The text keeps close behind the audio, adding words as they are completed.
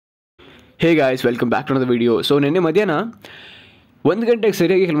Hey guys, welcome back to the video. So ನಿನ್ನೆ ಮಧ್ಯಾಹ್ನ 1 ಗಂಟೆಗೆ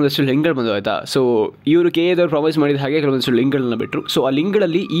ಸರಿಯಾಗಿ ಕೆಲವೊಂದಷ್ಟು ಲಿಂಕ್ಗಳು ಬಂದು ಆಯಿತಾ. ಸೊ ಇವರು KCET ಪ್ರಾಮಿಸ್ ಮಾಡಿದ ಹಾಗೆ ಕೆಲವೊಂದಷ್ಟು ಲಿಂಕ್ಗಳನ್ನ ಬಿಟ್ಟರು. ಸೊ ಆ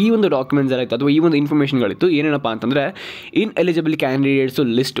ಲಿಂಕ್ಗಳಲ್ಲಿ ಈ ಒಂದು ಡಾಕ್ಯುಮೆಂಟ್ಸ್ ಆಯಿತು ಅಥವಾ ಈ ಒಂದು ಇನ್ಫಾರ್ಮೇಷನ್ಗಳಿತ್ತು. ಏನೇನಪ್ಪ ಅಂತಂದರೆ ಇನ್ಎಲಿಜಿಬಲ್ ಕ್ಯಾಂಡಿಡೇಟ್ಸು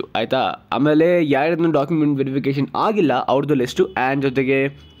ಲಿಸ್ಟು ಆಯಿತಾ. ಆಮೇಲೆ ಯಾರ್ಯಾರು ಡಾಕ್ಯುಮೆಂಟ್ ವೆರಿಫಿಕೇಷನ್ ಆಗಿಲ್ಲ ಅವ್ರದ್ದು ಲಿಸ್ಟು ಆ್ಯಂಡ್ ಜೊತೆಗೆ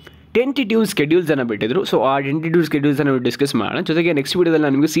ಟೆಂಟೇಟಿವ್ ಸ್ಕೆಡ್ಯೂಲ್ಸನ್ನು ಬಿಟ್ಟಿದ್ರು. ಸೊ ಆ ಟೆಂಟೇಟಿವ್ ಸ್ಕೆಡ್ಯೂಲ್ಸನ್ನು ಡಿಸ್ಕಸ್ ಮಾಡೋಣ. ಜೊತೆಗೆ ನೆಕ್ಸ್ಟ್ ವೀಡಿಯೋದಲ್ಲಿ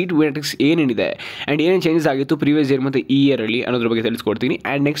ನಾನು ನಿಮಗೆ ಸೀಟ್ ಮ್ಯಾಟ್ರಿಕ್ಸ್ ಏನೇನಿದೆ ಆ್ಯಂಡ್ ಏನೇನು ಚೇಂಜಸ್ ಆಗಿತ್ತು ಪ್ರೀವಿಯಸ್ ಇಯರ್ ಮತ್ತು ಈ ಇಯರಲ್ಲಿ ಅನ್ನೋದ್ರ ಬಗ್ಗೆ ತಿಳಿಸ್ಕೊಡ್ತೀನಿ.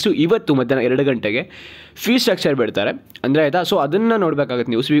 ಆ್ಯಂಡ್ ನೆಕ್ಸ್ಟು ಇವತ್ತು ಮಧ್ಯಾಹ್ನ 2 ಗಂಟೆಗೆ ಫೀಸ್ ಸ್ಟ್ರಕ್ಚರ್ ಬಿಡ್ತಾರೆ ಅಂದರೆ ಆಯಿತಾ. ಸೊ ಅದನ್ನು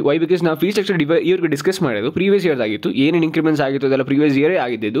ನೋಡಬೇಕಾಗುತ್ತೆ ನೀವು. ವೈ ಬಿಕಾಸ್ ನಾವು ಫೀಸ್ ಸ್ಟ್ರಕ್ಚರ್ ಇವ್ರಿಗೆ ಡಿಸ್ಕಸ್ ಮಾಡೋದು ಪ್ರೀವಿಯಸ್ ಇಯರ್ಸ್ ಆಗಿತ್ತು. ಏನೇನು ಇಂಕ್ರಿಮೆಂಟ್ಸ್ ಆಗಿತ್ತು ಅದೆಲ್ಲ ಪ್ರೀವಿಯಸ್ ಇಯರೇ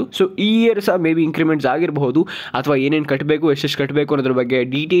ಆಗಿದ್ದು. ಸೊ ಈ ಇಯರ್ ಸಹ ಮೇ ಬಿ ಇಂಕ್ರಿಮೆಂಟ್ಸ್ ಆಗಿರಬಹುದು ಅಥವಾ ಏನೇನು ಕಟ್ಟಬೇಕು ಎಷ್ಟೆಷ್ಟು ಕಟ್ಟಬೇಕು ಅನ್ನೋದ್ರ ಬಗ್ಗೆ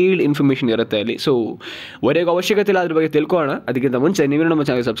ಡೀಟೇಲ್ಡ್ ಇನ್ಫಾರ್ಮೇಷನ್ ಇರುತ್ತೆ ಅಲ್ಲಿ. ಸೊ ವರೆಗೂ ಅವಶ್ಯಕತೆ ಇಲ್ಲ ಅದ್ರ ಬಗ್ಗೆ ತಿಳ್ಕೊಳ್ಳೋಣ. ಅದಕ್ಕಿಂತ ಮುಂಚೆ ನೀವು ನಮ್ಮ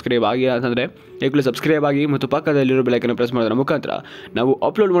ಚಾನಲ್ ಸಬ್ಸ್ಕ್ರೈಬ್ ಆಗಿಲ್ಲ ಅಂತಂದರೆ ಈಗಲೂ ಸಬ್ಸ್ಕ್ರೈಬ್ ಆಗಿ ಮತ್ತು ಪಕ್ಕದಲ್ಲಿರೋ ಬೆಲ್ ಐಕನ್ ಪ್ರೆಸ್ ಮಾಡೋದ್ರ ಮುಖಾಂತರ ನಾವು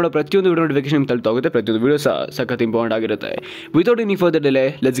ಅಪ್ಲೋಡ್ ಮಾಡೋ ಪ್ರತಿಯೊಂದು ವಿಡಿಯೋ ನೋಟಿಫಿಕೇಶನ್ ನಿಮ್ಗೆ ತಲುಪ್ತಾ ಹೋಗುತ್ತೆ. ಪ್ರತಿಯೊಂದು ವಿಡಿಯೋ ಸಹ ಸಖತ್ ಇಂಪಾರ್ಟೆಂಟ್ ಆಗಿರುತ್ತೆ. Without any further delay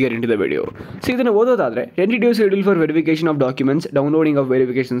let's get into the video. So ಇದನ್ನು ಓದೋದಾದರೆ tentative schedule for verification of documents, downloading of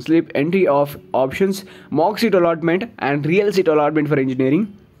verification slip, entry of options, mark seat allotment and real seat allotment for engineering,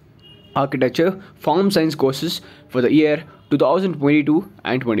 architecture, form science courses for the year 2022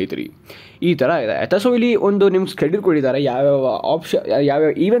 and 23 ಈ ಥರ ಇದೆ ಆಯಿತಾ. So ಇಲ್ಲಿ ಒಂದು ನಿಮ್ಗೆ schedule ಕೊಟ್ಟಿದ್ದಾರೆ ಯಾವ್ಯಾವ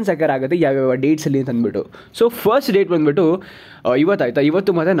ಯಾವ್ಯಾವ ಈವೆಂಟ್ಸ್ ಅಕರ್ ಆಗುತ್ತೆ ಯಾವ್ಯಾವ ಡೇಟ್ಸಲ್ಲಿ ಅಂತ ಅಂದ್ಬಿಟ್ಟು. ಸೊ ಫಸ್ಟ್ ಡೇಟ್ ಬಂದುಬಿಟ್ಟು ಇವತ್ತಾಯ್ತಾ.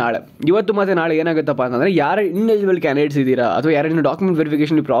 ಇವತ್ತು ಮತ್ತು ನಾಳೆ ಏನಾಗುತ್ತಪ್ಪ ಅಂತಂದರೆ ಯಾರು ಇನ್ಎಲಿಜಿಬಲ್ ಕ್ಯಾಂಡಿಡೇಟ್ಸ್ ಇದ್ದೀರಾ ಅಥವಾ ಯಾರೇನು ಡಾಕ್ಯುಮೆಂಟ್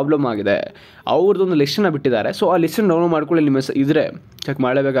ವೆರಿಫಿಕೇಷನ್ ಪ್ರಾಬ್ಲಮ್ ಆಗಿದೆ ಅವ್ರದ್ದೊಂದು ಲಿಸ್ಟನ್ನು ಬಿಟ್ಟಿದ್ದಾರೆ. ಸೊ ಆ ಲಿಸ್ಟನ್ನು ಡೌನ್ಲೋಡ್ ಮಾಡ್ಕೊಳ್ಳಿ. ನಿಮ್ಮ ಹೆಸರು ಇದ್ದರೆ ಚೆಕ್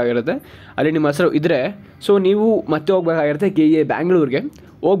ಮಾಡಲೇಬೇಕಾಗಿರುತ್ತೆ. ಅಲ್ಲಿ ನಿಮ್ಮ ಹೆಸರು ಇದ್ದರೆ ಸೊ ನೀವು ಮತ್ತೆ ಹೋಗ್ಬೇಕಾಗಿರುತ್ತೆ ಬ್ಯಾಂಗ್ಳೂರಿಗೆ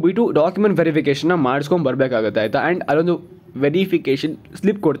ಹೋಗ್ಬಿಟ್ಟು ಡಾಕ್ಯುಮೆಂಟ್ ವೆರಿಫಿಕೇಷನ್ನ ಮಾಡಿಸ್ಕೊಂಡು ಬರಬೇಕಾಗುತ್ತೆ ಆಯಿತಾ. ಆ್ಯಂಡ್ ಅಲ್ಲೊಂದು ವೆರಿಫಿಕೇಷನ್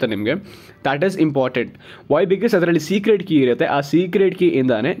ಸ್ಲಿಪ್ ಕೊಡ್ತಾರೆ ನಿಮಗೆ. That is important. Why because ಅದರಲ್ಲಿ ಸೀಕ್ರೆಟ್ ಕೀ ಇರುತ್ತೆ. ಆ ಸೀಕ್ರೆಟ್ ಕೀ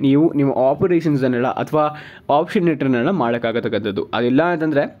ಇಂದಾನೆ ನೀವು ನಿಮ್ಮ ಆಪರೇಷನ್ಸನ್ನೆಲ್ಲ ಅಥವಾ ಆಪ್ಷನ್ ಲೆಟರ್ನೆಲ್ಲ ಮಾಡೋಕ್ಕಾಗತಕ್ಕಂಥದ್ದು. ಅದಿಲ್ಲ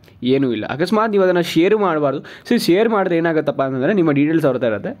ಅಂತಂದರೆ ಏನೂ ಇಲ್ಲ. ಅಕಸ್ಮಾತ್ ನೀವು ಅದನ್ನು ಶೇರ್ ಮಾಡಬಾರ್ದು. ಸೊ ಶೇರ್ ಮಾಡಿದ್ರೆ ಏನಾಗುತ್ತಪ್ಪ ಅಂತಂದರೆ ನಿಮ್ಮ ಡೀಟೇಲ್ಸ್ ಅವ್ರದ್ದು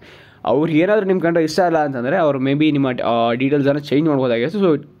ಇರುತ್ತೆ. ಅವ್ರು ಏನಾದರೂ ನಿಮ್ಮ ಕಂಡ್ರೆ ಇಷ್ಟ ಇಲ್ಲ ಅಂತಂದರೆ ಅವ್ರು ಮೇ ಬಿ ನಿಮ್ಮ ಡೀಟೇಲ್ಸನ್ನು change ಮಾಡ್ಬೋದಾಗಿರುತ್ತೆ.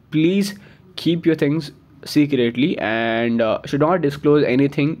 So please keep your things secretly and should not disclose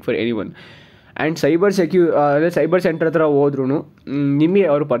anything for anyone. And cyber centre ಹತ್ರ ಹೋದ್ರೂ ನಿಮಗೆ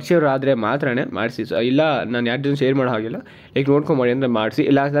ಅವರು ಪರಿಚಯರಾದರೆ ಮಾತ್ರನೇ ಮಾಡಿಸಿ. ಇಲ್ಲ ನಾನು ಯಾರ ಜೊತೆ ಶೇರ್ ಮಾಡೋ ಹಾಗಿಲ್ಲ, ಲೈಕ್ ನೋಡ್ಕೊಂಬಡಿ ಅಂದರೆ ಮಾಡಿಸಿ.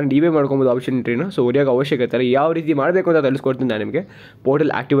 ಇಲ್ಲ ನಾನು ನೀವೇ ಮಾಡ್ಕೊಬೋದು ಆಪ್ಷನ್ ಎಂಟ್ರಿನ. ಸೊ ಹೊರಿಯೋಕೆ ಅವಶ್ಯಕತೆ ಇಲ್ಲ. ಯಾವ ರೀತಿ ಮಾಡಬೇಕು ಅಂತ ತಿಳಿಸ್ಕೊಡ್ತೀನಿ ನಾನು ನಿಮಗೆ.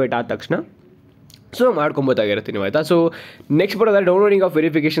 ಪೋರ್ಟಲ್ ಆ್ಯಕ್ಟಿವೇಟ್ ಆದ ತಕ್ಷಣ ಸೊ ಮಾಡ್ಕೊಬೋದಾಗಿರುತ್ತೆ ನೀವು ಆಯಿತಾ. ಸೊ ನೆಕ್ಸ್ಟ್ ಬರೋದಾದ್ರೆ downloading of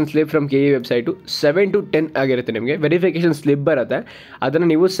verification slip from KE website 7 to 10 ಆಗಿರುತ್ತೆ. ನಿಮಗೆ ವೆರಿಫಿಕೇಷನ್ ಸ್ಲಿಪ್ ಬರುತ್ತೆ. ಅದನ್ನು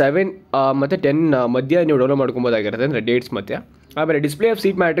ನೀವು 7 ಮತ್ತು 10 ಮಧ್ಯ ನೀವು ಡೌನ್ಲೋಡ್ ಮಾಡ್ಕೊಬೋದಾಗಿರುತ್ತೆ ಅಂದರೆ ಡೇಟ್ಸ್ ಮಧ್ಯ. ಆಮೇಲೆ display of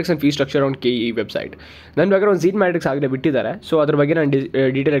seat matrix and fees structure on KE website. ನನ್ನ ಬಗ್ಗೆ ಒಂದು ಸೀಟ್ ಮ್ಯಾಟ್ರಿಕ್ಸ್ ಆಗಲೇ ಬಿಟ್ಟಿದ್ದಾರೆ. ಸೊ ಅದ್ರ ಬಗ್ಗೆ ನಾನು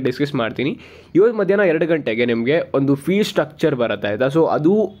ಡೀಟೇಲಾಗಿ ಡಿಸ್ಕಸ್ ಮಾಡ್ತೀನಿ. ಇವತ್ತು ಮಧ್ಯಾಹ್ನ 2 ಗಂಟೆಗೆ ನಿಮಗೆ ಒಂದು ಫೀಸ್ ಸ್ಟ್ರಕ್ಚರ್ ಬರುತ್ತೆ ಆಯಿತಾ. ಸೊ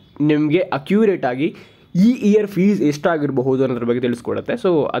ಅದು ನಿಮಗೆ ಅಕ್ಯುರೇಟಾಗಿ ಈ ಇಯರ್ ಫೀಸ್ ಎಷ್ಟಾಗಿರಬಹುದು ಅನ್ನೋದ್ರ ಬಗ್ಗೆ ತಿಳಿಸ್ಕೊಡುತ್ತೆ.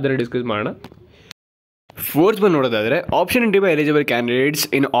 ಸೊ ಅದನ್ನು ಡಿಸ್ಕಸ್ ಮಾಡೋಣ. ಫೋರ್ತ್ ಬಂದು ನೋಡೋದಾದರೆ option entry by eligible candidates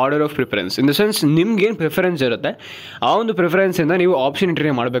in order of preference. In the sense ನಿಮ್ಗೇನು ಪ್ರಿಫರೆನ್ಸ್ ಇರುತ್ತೆ ಆ ಒಂದು ಪ್ರಿಫರೆನ್ಸಿಂದ ನೀವು option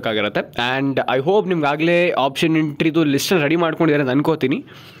ಎಂಟ್ರಿನೇ ಮಾಡಬೇಕಾಗಿರುತ್ತೆ. And I hope ನಿಮ್ಗಾಗಲೇ option ಎಂಟ್ರಿದು ಲಿಸ್ಟನ್ನು ready ಮಾಡ್ಕೊಂಡಿದ್ದಾರೆ ಅಂತ ಅನ್ಕೋತೀನಿ.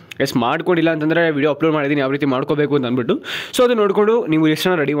 ಮಾಡ್ಕೊಂಡಿಲ್ಲ ಅಂತಂದರೆ ವಿಡಿಯೋ ಅಪ್ಲೋಡ್ ಮಾಡಿದ್ದೀನಿ ಯಾವ ರೀತಿ ಮಾಡ್ಕೋಬೇಕು ಅಂತ ಅಂದ್ಬಿಟ್ಟು. ಸೊ ಅದು ನೋಡಿಕೊಂಡು ನೀವು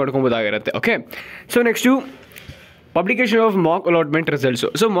ಲಿಸ್ಟನ್ನು ready ಮಾಡ್ಕೊಬೋದಾಗಿರುತ್ತೆ. Okay. So next publication of Mach allotment results.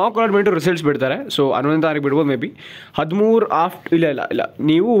 So Mach allotment results ಬಿಡ್ತಾರೆ. ಸೊ 11 ತಾರೀಕು ಬಿಡ್ಬೋದು ಮೇ ಬಿ. 13 ಇಲ್ಲ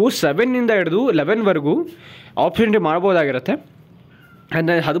ನೀವು 7 ಹಿಡಿದು 11ವರೆಗೂ ಆಪ್ಷನ್ ಎಂಟ್ರಿ ಮಾಡ್ಬೋದಾಗಿರುತ್ತೆ.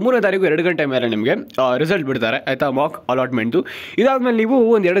 ಆ್ಯಂಡ್ 13ನೇ ತಾರೀಕು 2 ಗಂಟೆ ಮೇಲೆ ನಿಮಗೆ ರಿಸಲ್ಟ್ ಬಿಡ್ತಾರೆ ಆಯಿತಾ ಮಾಕ್ ಅಲಾಟ್ಮೆಂಟು. ಇದಾದಮೇಲೆ ನೀವು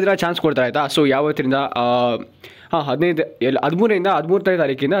ಒಂದು 2 ದಿನ ಚಾನ್ಸ್ ಕೊಡ್ತಾರೆ ಆಯಿತಾ. ಸೊ ಯಾವತ್ತಿಂದ 13ನೇ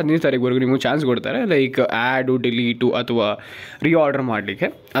ತಾರೀಕಿಂದ 15ನೇ ತಾರೀಕುವರೆಗೂ ನಿಮಗೆ ಚಾನ್ಸ್ ಕೊಡ್ತಾರೆ ಲೈಕ್ ಆ್ಯಡು, ಡಿಲೀಟು ಅಥವಾ ರೀಆರ್ಡರ್ ಮಾಡಲಿಕ್ಕೆ.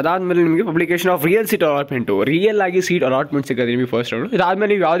 ಅದಾದಮೇಲೆ ನಿಮಗೆ publication of real seat allotment, real ಆಗಿ ಸೀಟ್ ಅಲಾಟ್ಮೆಂಟ್ ಸಿಗೋದು ನಿಮಗೆ ಫಸ್ಟ್ ರೌಂಡು.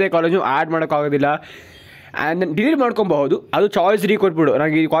 ಇದಾದಮೇಲೆ ನೀವು ಯಾವುದೇ ಕಾಲೇಜು ಆ್ಯಡ್ ಮಾಡೋಕ್ಕಾಗೋದಿಲ್ಲ ಆ್ಯಂಡ್ ಡಿಲೀಟ್ ಮಾಡ್ಕೊಬಹುದು. ಅದು ಚಾಯ್ಸ್ ಕೊಟ್ಬಿಡು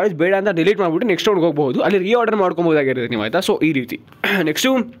ನನಗೆ ಈ ಕಾಲೇಜ್ ಬೇಡ ಅಂತ ಡಿಲೀಟ್ ಮಾಡಿಬಿಟ್ಟು ನೆಕ್ಸ್ಟ್ ರೌಂಡ್ಗೆ ಹೋಗ್ಬೋದು. ಅಲ್ಲಿ ರೀಆರ್ಡರ್ ಮಾಡ್ಕೊಬೋದಾಗಿರುತ್ತೆ ನೀವು ಆಯಿತಾ. ಸೊ ಈ ರೀತಿ.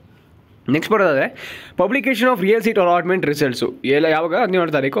 ನೆಕ್ಸ್ಟ್ ಬರೋದಾದರೆ publication of real seat allotment results ಯಾವಾಗ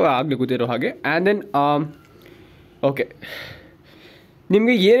 17 ತಾರೀಕು ಆಗಲಿ ಗೊತ್ತಿರೋ ಹಾಗೆ. ಆ್ಯಂಡ್ ದೆನ್ ಓಕೆ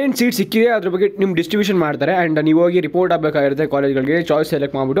ನಿಮಗೆ ಏನೇನು ಸೀಟ್ ಸಿಕ್ಕಿದೆ ಅದ್ರ ಬಗ್ಗೆ ನಿಮ್ಮ ಡಿಸ್ಟ್ರಿಬ್ಯೂಷನ್ ಮಾಡ್ತಾರೆ. ಆ್ಯಂಡ್ ನೀವು ಹೋಗಿ ರಿಪೋರ್ಟ್ ಆಗಬೇಕಾಗಿರುತ್ತೆ ಕಾಲೇಜ್ಗಳಿಗೆ. ಚಾಯ್ಸ್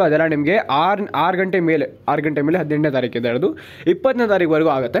ಸೆಲೆಕ್ಟ್ ಮಾಡಿಬಿಟ್ಟು ಅದೆಲ್ಲ ನಿಮಗೆ 6 ಗಂಟೆ ಮೇಲೆ 18ನೇ ತಾರೀಕಿಂದ ಹಿಡಿದು 20ನೇ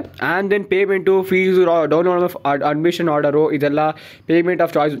ತಾರೀಕುವರೆಗೂ ಆಗುತ್ತೆ. And then payment, fees, download of admission order, ಇದೆಲ್ಲ ಪೇಮೆಂಟ್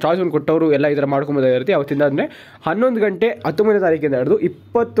ಆಫ್ ಚಾಯ್ಸ್ ಒಂದು ಕೊಟ್ಟವರು ಎಲ್ಲ ಈ ಥರ ಮಾಡ್ಕೊಬೋದಾಗಿರುತ್ತೆ. ಅವತ್ತಿಂದ ಅಂದರೆ 11 ಗಂಟೆ 19ನೇ ತಾರೀಕಿಂದ ಹಿಡಿದು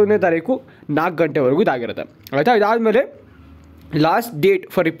 21ನೇ ತಾರೀಕು 4 ಗಂಟೆವರೆಗೂ ಇದಾಗಿರುತ್ತೆ ಆಯಿತಾ. ಇದಾದಮೇಲೆ last date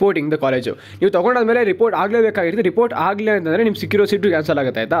for reporting the college ನೀವು ತೊಗೊಂಡಾದ್ಮೇಲೆ ರಿಪೋರ್ಟ್ ಆಗಲೇಬೇಕಾಗಿರುತ್ತೆ. ರಿಪೋರ್ಟ್ ಆಗಲಿಲ್ಲ ಅಂತಂದರೆ ನಿಮ್ಮ ಸಿಕ್ಕಿರೋ ಸೀಟು ಕ್ಯಾನ್ಸಲ್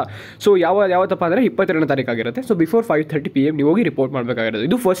ಆಗುತ್ತೆ ಆಯಿತಾ. ಸೊ ಯಾವತ್ತಪ್ಪ ಅಂದರೆ 22ನೇ ತಾರೀಕು ಆಗಿರುತ್ತೆ. ಸೊ ಬಿಫೋರ್ 5:30 PM ನೀವು ಹೋಗಿ ರಿಪೋರ್ಟ್ ಮಾಡಬೇಕಾಗಿರುತ್ತೆ.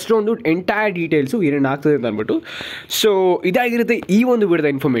 ಇದು ಫಸ್ಟ್ ಒಂದು ಎಂಟೈರ್ ಡೀಟೇಲ್ಸು ಏನೇನು ಆಗ್ತದೆ ಅಂತ ಅಂದ್ಬಿಟ್ಟು. ಸೊ ಇದಾಗಿರುತ್ತೆ ಈ ಒಂದು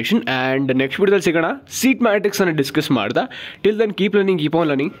ವಿಡಿಯೋದ ಇನ್ಫಾರ್ಮೇಷನ್. ಆ್ಯಂಡ್ ನೆಕ್ಸ್ಟ್ ವಿಡಿಯೋದಲ್ಲಿ ಸಿಗೋಣ. ಸೀಟ್ ಮ್ಯಾಟ್ರಿಕ್ಸನ್ನು ಡಿಸ್ಕಸ್ ಮಾಡ್ದೆ. Till then keep learning, keep on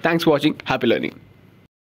learning. Thanks for watching. Happy learning.